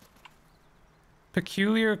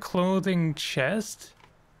 Peculiar clothing chest?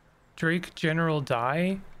 Drake General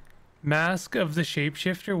Die? Mask of the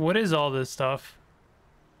Shapeshifter? What is all this stuff?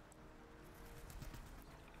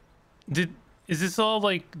 Is this all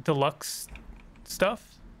like deluxe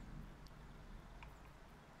stuff?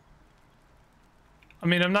 I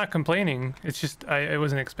mean, I'm not complaining. It's just I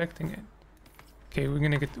wasn't expecting it. Okay,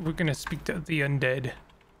 we're gonna speak to the undead.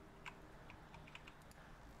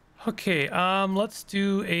 Okay, let's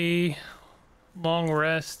do a long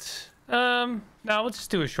rest. No, let's just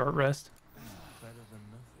do a short rest.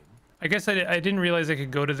 I guess I didn't realize I could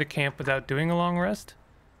go to the camp without doing a long rest.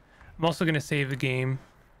 I'm also gonna save the game.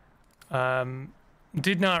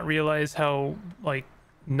 Did not realize how like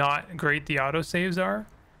not great the autosaves are.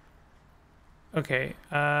 Okay,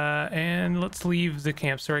 and let's leave the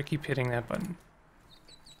camp. Sorry, I keep hitting that button.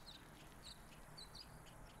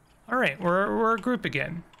 All right, we're a group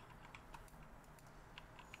again.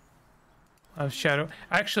 Of Shadow.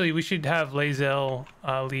 Actually, we should have Lae'zel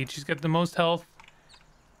lead. She's got the most health.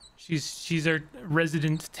 She's our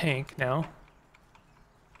resident tank now.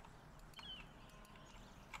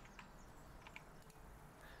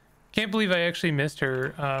 Can't believe I actually missed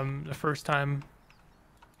her the first time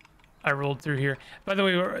I rolled through here. By the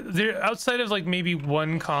way, outside of like maybe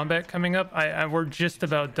one combat coming up, we're just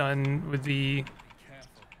about done with the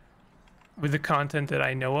content that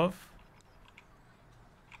I know of.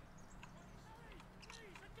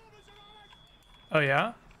 Oh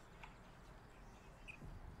yeah?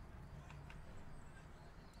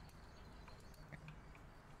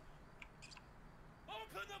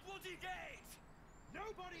 Open the bloody gate!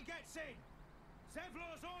 Nobody gets in!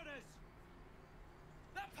 Zevlor's orders!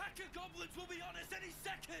 That pack of goblins will be on us any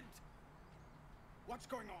second! What's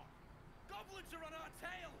going on? Goblins are on our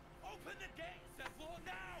tail! Open the gate, Zevlor,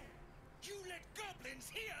 now! You let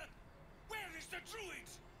goblins here? Where is the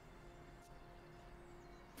druid?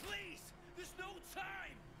 Please! There's no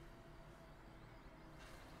time!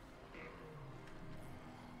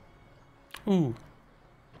 Ooh.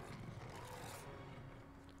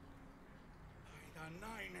 By the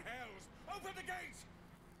nine hells! Open the gate!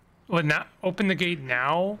 What, not open the gate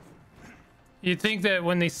now? You'd think that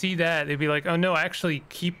when they see that, they'd be like, oh no, actually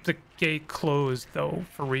keep the gate closed though,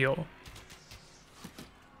 for real.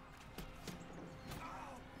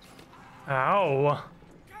 Ow.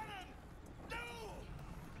 Cannon! No!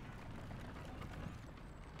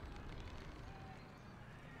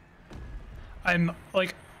 I'm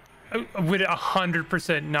like, I would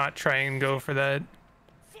 100% not try and go for that.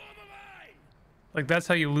 Form a line! Like, that's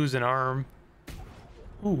how you lose an arm.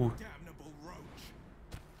 Ooh. Damnable roach!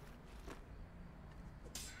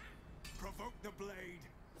 Provoke the blade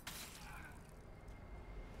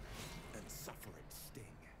and suffer its sting.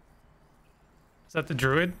 Is that the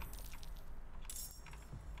druid?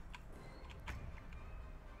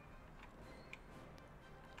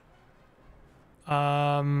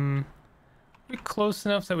 We close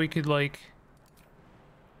enough that we could like.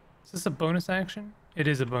 Is this a bonus action? It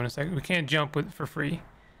is a bonus action. We can't jump with for free.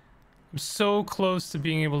 I'm so close to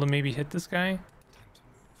being able to maybe hit this guy.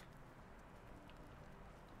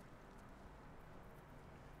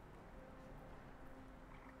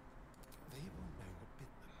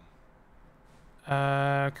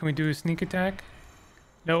 Can we do a sneak attack?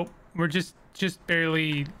 Nope. We're just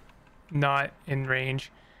barely not in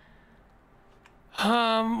range.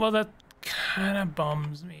 Well, that kind of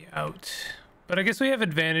bums me out. But I guess we have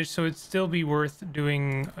advantage, so it'd still be worth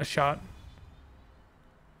doing a shot.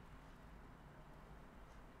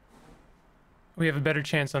 We have a better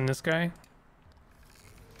chance on this guy.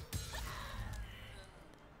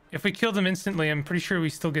 If we kill them instantly, I'm pretty sure we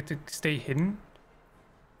still get to stay hidden.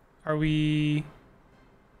 Are we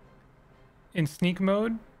in sneak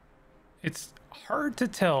mode? It's hard to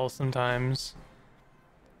tell sometimes.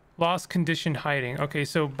 Lost condition hiding. Okay,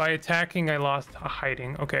 so by attacking, I lost a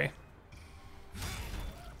hiding. Okay.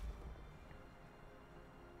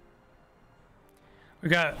 We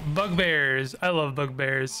got bugbears. I love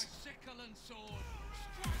bugbears.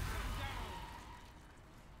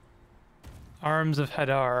 Arms of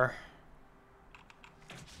Hadar.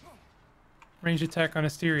 Range attack on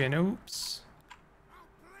Asterion. Oops.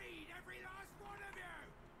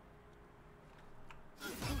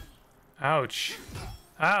 Ouch.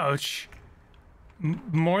 Ouch.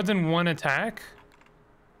 More than one attack?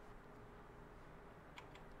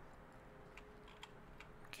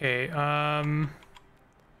 Okay, Have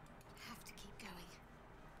to keep going.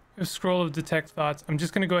 A scroll of detect thoughts. I'm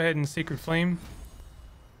just gonna go ahead and Sacred Flame.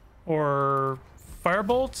 Or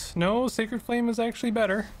Firebolt? No, Sacred Flame is actually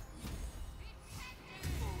better.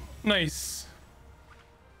 Nice.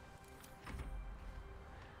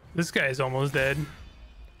 This guy is almost dead.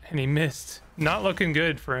 And he missed. Not looking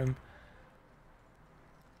good for him.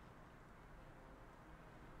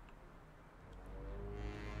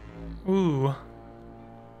 Ooh.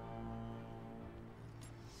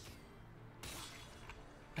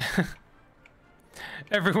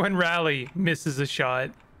 Everyone rally. Misses a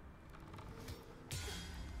shot.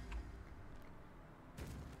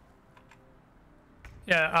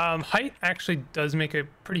 Yeah, height actually does make a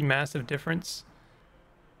pretty massive difference.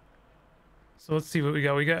 So let's see what we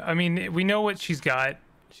got. I mean, we know what she's got.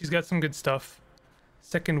 She's got some good stuff.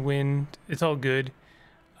 Second wind. It's all good.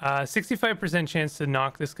 65% chance to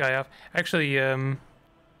knock this guy off. Actually,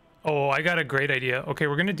 oh, I got a great idea. Okay,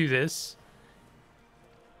 we're gonna do this.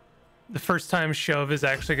 The first time shove is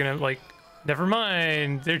actually gonna, like, never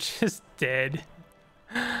mind. They're just dead.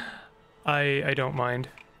 I don't mind.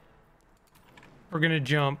 We're gonna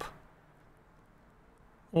jump.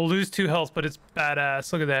 We'll lose 2 health, but it's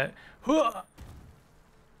badass. Look at that.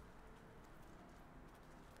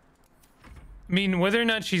 I mean, whether or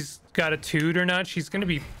not she's got a toot or not, she's gonna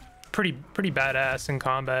be pretty badass in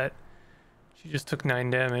combat. She just took 9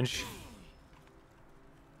 damage.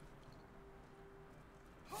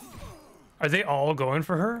 Are they all going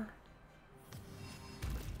for her?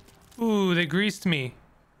 Ooh, they greased me.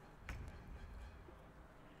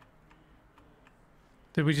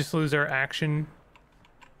 Did we just lose our action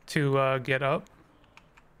to get up?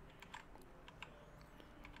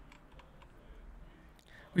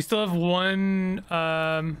 We still have 1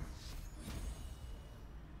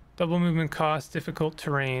 double movement cost, difficult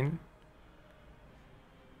terrain.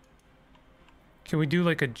 Can we do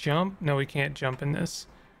like a jump? No, we can't jump in this.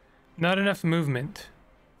 Not enough movement.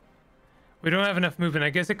 We don't have enough movement. I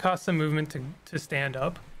guess it costs some movement to stand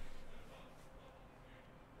up.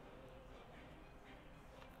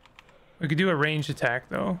 We could do a ranged attack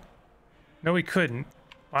though. No, we couldn't.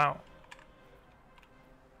 Wow.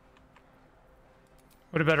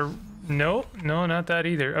 What about a... No, not that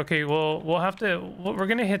either. Okay, well, we'll have to... We're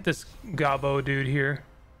gonna hit this Gobbo dude here.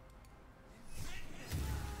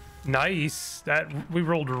 Nice. We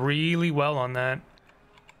rolled really well on that.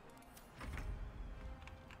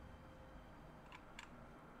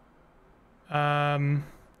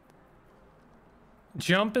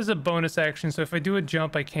 Jump is a bonus action, so if I do a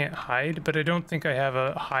jump, I can't hide, but I don't think I have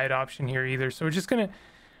a hide option here either. So we're just gonna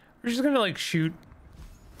like shoot.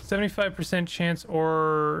 75% chance,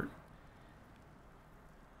 or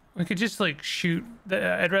we could just like shoot.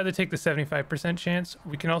 I'd rather take the 75% chance.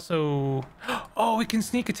 We can also, oh, we can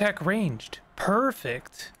sneak attack ranged.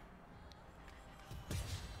 Perfect.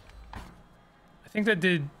 I think that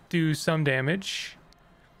did do some damage.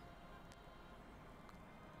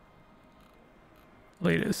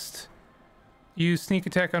 Latest. Use sneak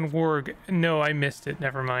attack on Warg. No, I missed it.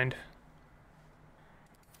 Never mind.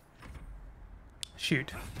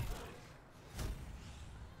 Shoot.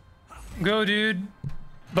 Go, dude.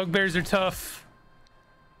 Bugbears are tough.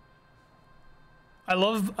 I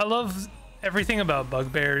love everything about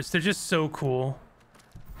bugbears. They're just so cool.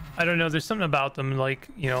 I don't know, there's something about them, like,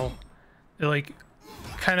 you know, they're like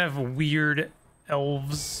kind of weird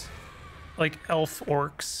elves, like elf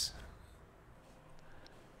orcs.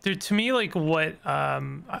 They're, to me, like what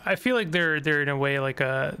I feel like they're in a way like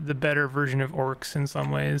the better version of orcs in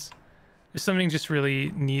some ways. There's something just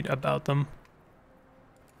really neat about them.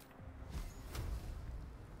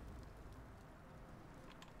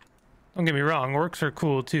 Don't get me wrong, orcs are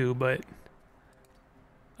cool too, but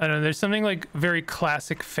I don't know, there's something like very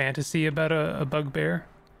classic fantasy about a bugbear.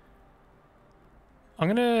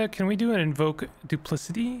 Can we do an invoke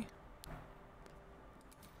duplicity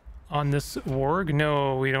on this warg?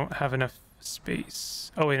 No, we don't have enough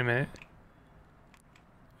space. Oh, wait a minute.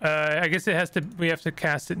 I guess we have to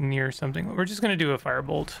cast it near something. We're just gonna do a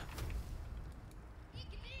firebolt.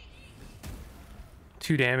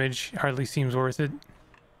 2 damage, hardly seems worth it.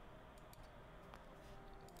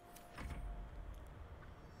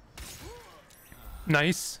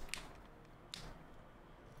 Nice.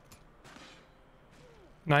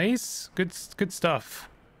 Nice. Good stuff.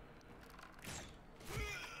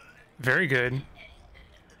 Very good.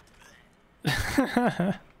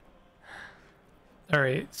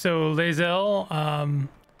 Alright, so Lae'zel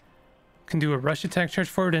can do a rush attack, charge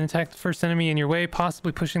forward and attack the first enemy in your way,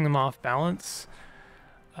 possibly pushing them off balance.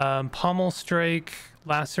 Pommel Strike,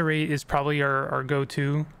 Lacerate is probably our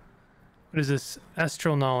go-to. What is this?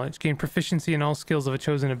 Astral Knowledge. Gain proficiency in all skills of a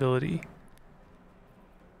chosen ability.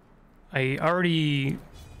 I already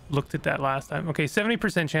looked at that last time. Okay,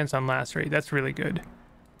 70% chance on last rate. That's really good.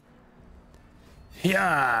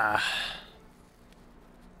 Yeah.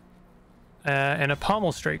 And a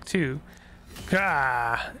pommel strike too.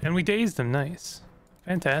 Gah! And we dazed them. Nice.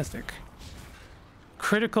 Fantastic.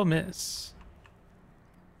 Critical miss.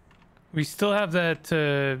 We still have that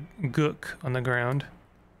gook on the ground.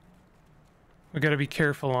 We gotta be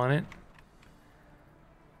careful on it.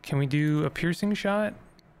 Can we do a piercing shot?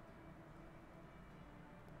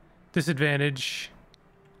 Disadvantage.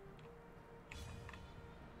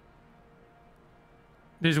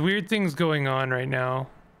 There's weird things going on right now.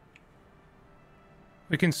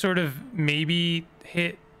 We can sort of maybe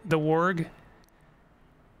hit the warg.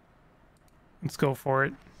 Let's go for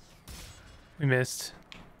it. We missed.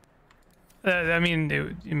 I mean,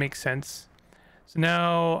 it makes sense. So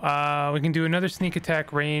now we can do another sneak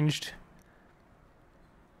attack ranged.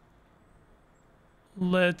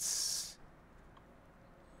 Let's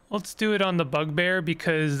do it on the bugbear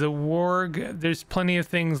because the warg, there's plenty of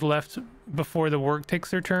things left before the warg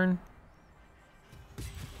takes their turn.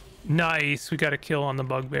 Nice, we got a kill on the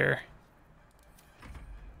bugbear.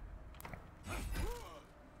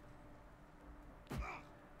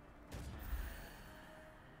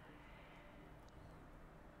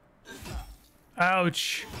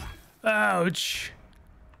 Ouch. Ouch.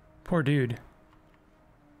 Poor dude.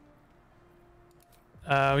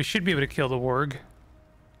 We should be able to kill the warg.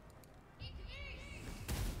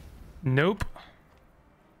 Nope.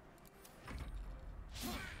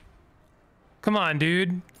 Come on,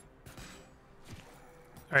 dude.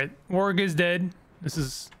 Alright, warg is dead. This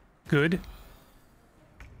is good.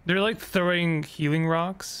 They're like throwing healing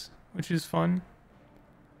rocks, which is fun.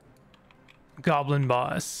 Goblin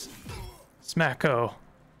boss. Smacko.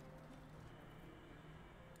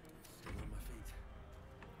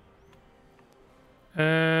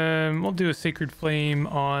 We'll do a sacred flame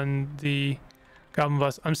on the goblin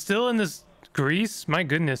boss. I'm still in this grease. My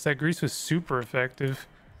goodness, that grease was super effective.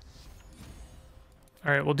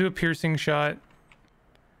 All right, we'll do a piercing shot.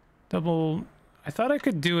 Double. I thought I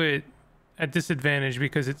could do it at disadvantage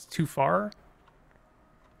because it's too far.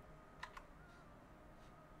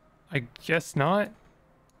 I guess not.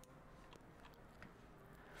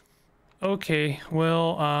 Okay,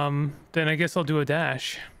 well, then I guess I'll do a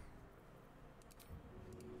dash.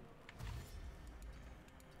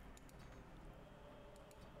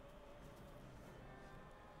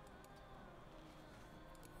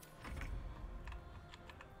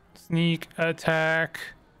 Sneak attack.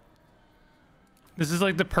 This is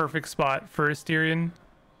like the perfect spot for Asterion.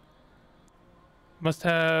 Must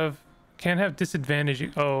have, can't have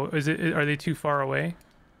disadvantage. Oh, is it, are they too far away?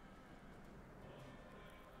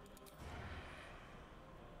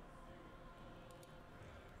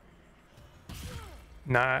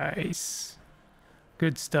 Nice.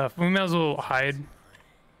 Good stuff. We might as well hide.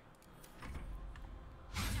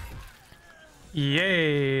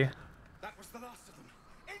 Yay. That was the last of them.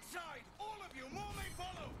 Inside, all of you, more may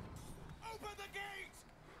follow. Open the gate.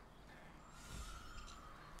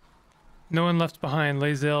 No one left behind.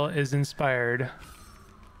 Lae'zel is inspired.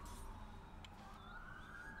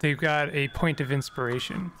 They've got a point of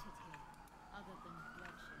inspiration.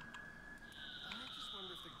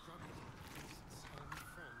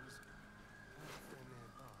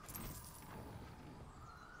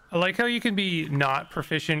 I like how you can be not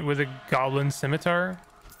proficient with a goblin scimitar.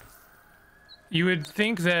 You would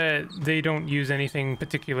think that they don't use anything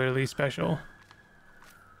particularly special.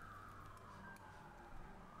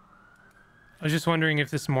 I was just wondering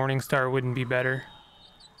if this Morningstar wouldn't be better.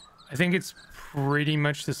 I think it's pretty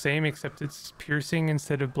much the same, except it's piercing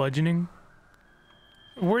instead of bludgeoning.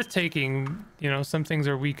 Worth taking, you know, some things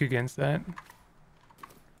are weak against that.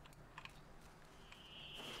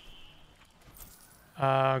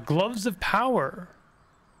 Gloves of Power.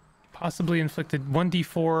 Possibly inflicted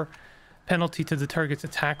 1d4 penalty to the target's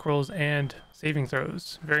attack rolls and saving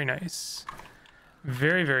throws. Very nice.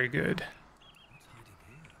 Very, very good.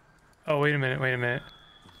 Oh, wait a minute, wait a minute.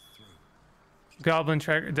 Goblin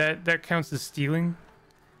tracker, that counts as stealing.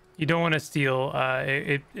 You don't want to steal.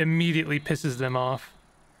 It immediately pisses them off.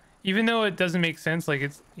 Even though it doesn't make sense, like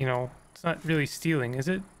it's, you know, it's not really stealing, is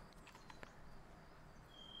it?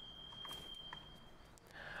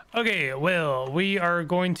 Okay, well, we are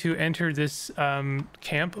going to enter this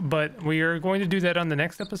camp, but we are going to do that on the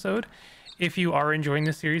next episode. If you are enjoying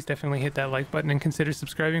this series, definitely hit that like button and consider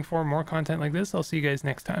subscribing for more content like this. I'll see you guys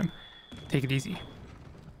next time. Take it easy.